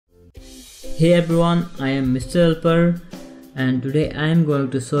Hey everyone, I am Mr. Helper and today I am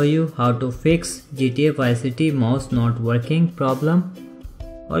going to show you how to fix GTA Vice City mouse not working problem,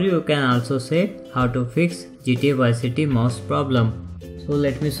 or you can also say how to fix GTA Vice City mouse problem. So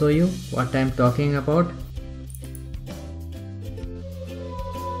let me show you what I am talking about.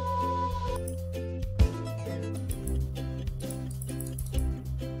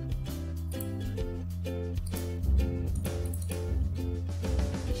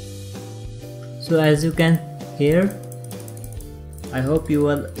 So as you can hear, I hope you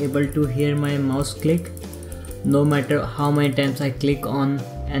are able to hear my mouse click. No matter how many times I click on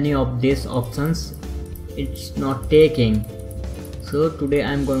any of these options, it's not taking. So today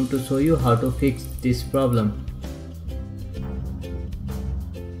I am going to show you how to fix this problem.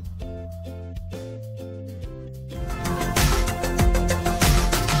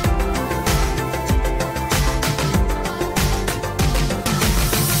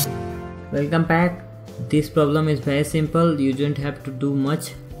 Welcome back. This problem is very simple. You don't have to do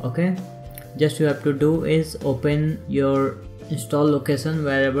much. Okay, just you have to do is open your install location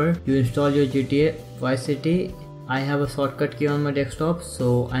wherever you install your GTA Vice City. I have a shortcut key on my desktop,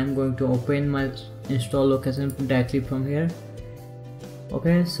 so I'm going to open my install location directly from here.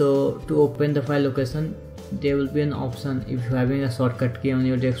 Okay, so to open the file location, there will be an option if you're having a shortcut key on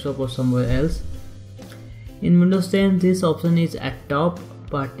your desktop or somewhere else. In Windows 10, this option is at top.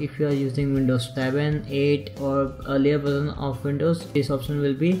 But if you are using Windows 7, 8 or earlier version of Windows, this option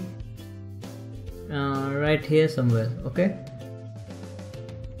will be right here somewhere. Okay,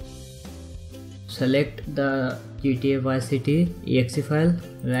 select the GTA Vice City exe file,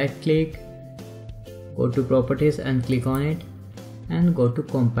 right click, go to properties and click on it and go to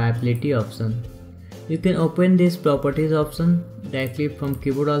compatibility option. You can open this properties option directly from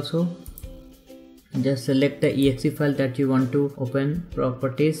keyboard also. Just select the exe file that you want to open,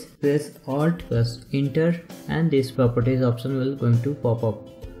 properties, press alt plus enter, and this properties option will going to pop up.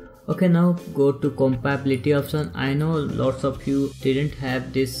 Okay, now go to compatibility option. I know lots of you didn't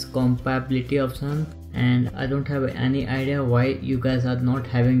have this compatibility option and I don't have any idea why you guys are not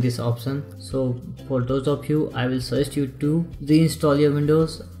having this option. So for those of you, I will suggest you to reinstall your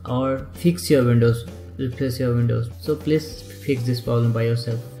Windows or fix your Windows, replace your Windows. So please fix this problem by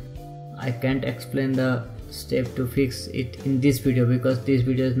yourself. I can't explain the step to fix it in this video because this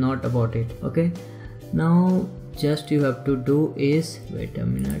video is not about it. Okay, now just you have to do is wait a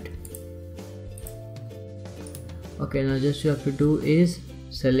minute. Okay, now just you have to do is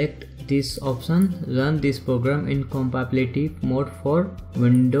select this option, run this program in compatibility mode for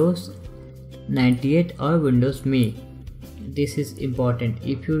Windows 98 or Windows Me. This is important.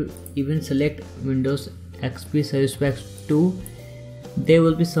 If you even select Windows XP Service Pack 2, there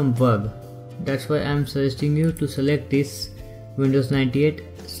will be some bug. That's why I'm suggesting you to select this Windows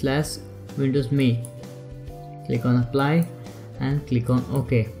 98/ Windows Me. Click on apply and click on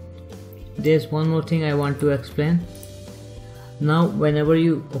OK. There's one more thing I want to explain. Now whenever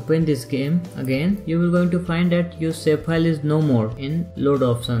you open this game again, you will going to find that your save file is no more in load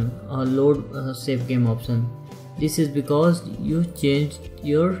option or load save game option. This is because you changed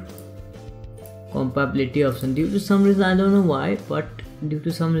your compatibility option due to some reason. I don't know why, but due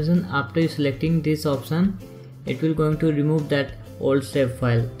to some reason after selecting this option, it will going to remove that old save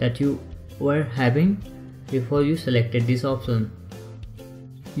file that you were having before you selected this option.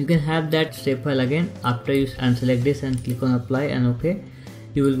 You can have that save file again after you unselect this and click on apply and OK.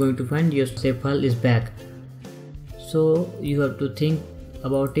 You will going to find your save file is back. So you have to think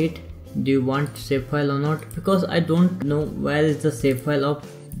about it. Do you want save file or not? Because I don't know where is the save file of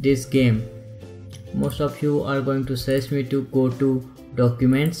this game. Most of you are going to suggest me to go to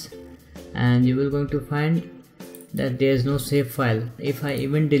documents and you will going to find that there is no save file. If I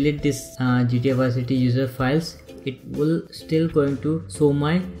even delete this GTA Vice City user files, it will still going to show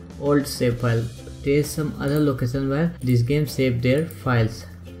my old save file. There is some other location where this game save their files.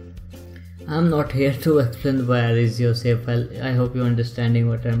 I'm not here to explain where is your save file. I hope you're understanding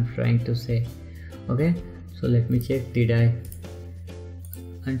what I'm trying to say. Okay, so let me check. Did I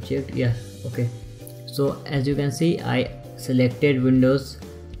unchecked? Yeah, okay. So as you can see, I selected Windows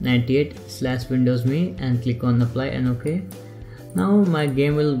 98/ Windows Me and click on apply and OK. Now my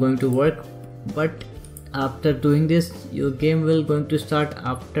game will going to work, but after doing this, your game will going to start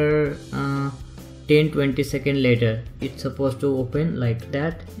after 10-20 seconds later. It's supposed to open like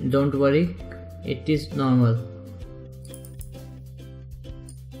that. Don't worry, it is normal.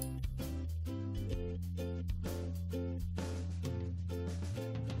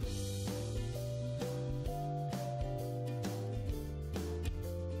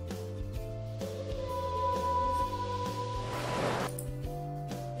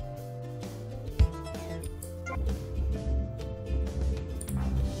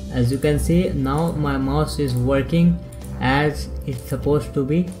 As you can see, now my mouse is working as it's supposed to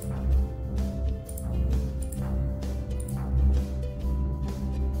be.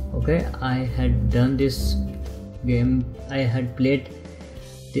 Okay, I had done this game, I had played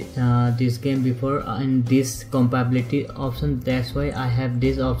this game before and this compatibility option, that's why I have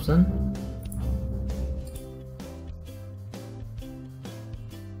this option.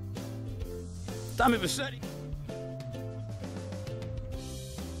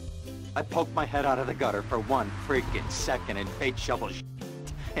 I poked my head out of the gutter for 1 freaking second and fate shovels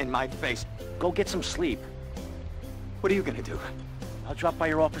in my face. Go get some sleep. What are you gonna do? I'll drop by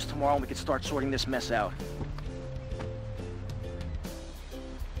your office tomorrow and we can start sorting this mess out.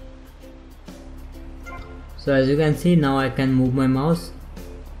 So as you can see, now I can move my mouse.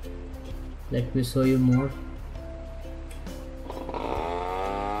 Let me show you more.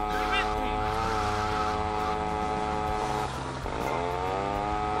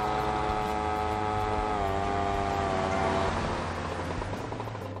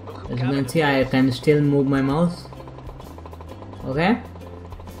 As you can see, I can still move my mouse. Okay,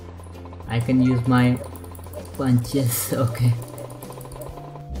 I can use my punches. Okay,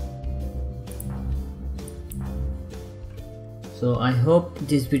 so I hope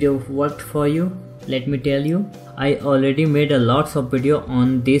this video worked for you. Let me tell you, I already made a lots of video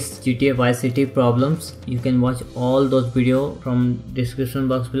on this GTA Vice City problems. You can watch all those video from description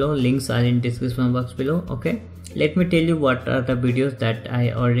box below. Links are in description box below. Okay, let me tell you what are the videos that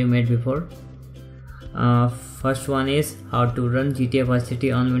I already made before. First one is how to run GTA Vice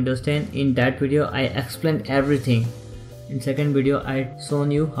City on Windows 10. In that video I explained everything. In second video I shown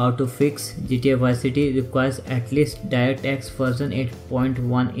you how to fix GTA Vice City requires at least DirectX version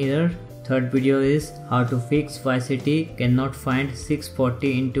 8.1 error. Third video is how to fix Vice City cannot find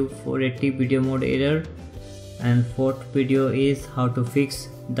 640x480 video mode error. And fourth video is how to fix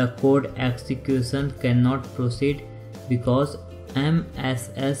the code execution cannot proceed because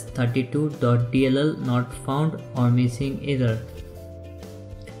mss32.dll not found or missing error.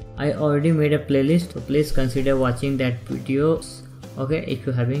 I already made a playlist, so please consider watching that video. Okay, if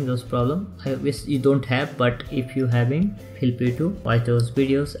you're having those problems, I wish you don't have, but if you having, feel free to watch those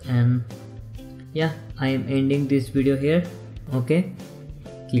videos. And yeah, I am ending this video here. Okay,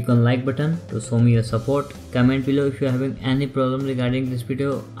 click on like button to show me your support. Comment below if you're having any problem regarding this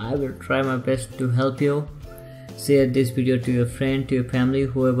video. I will try my best to help you. Share this video to your friend, to your family,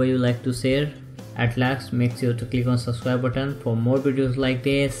 whoever you like to share. At last, make sure to click on subscribe button for more videos like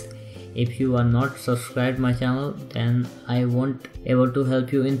this. If you are not subscribed my channel, then I won't able to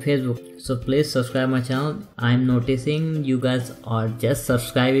help you in Facebook. So please subscribe my channel. I'm noticing you guys are just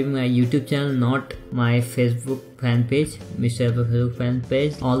subscribing my YouTube channel, not my Facebook fan page, mr.helper Facebook fan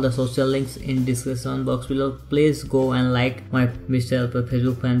page. All the social links in description box below. Please go and like my mr.helper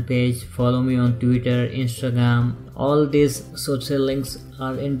Facebook fan page. Follow me on Twitter, Instagram. All these social links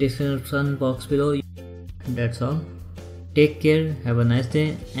are in description box below. That's all. Take care, have a nice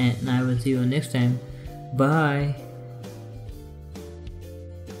day, and I will see you next time. Bye.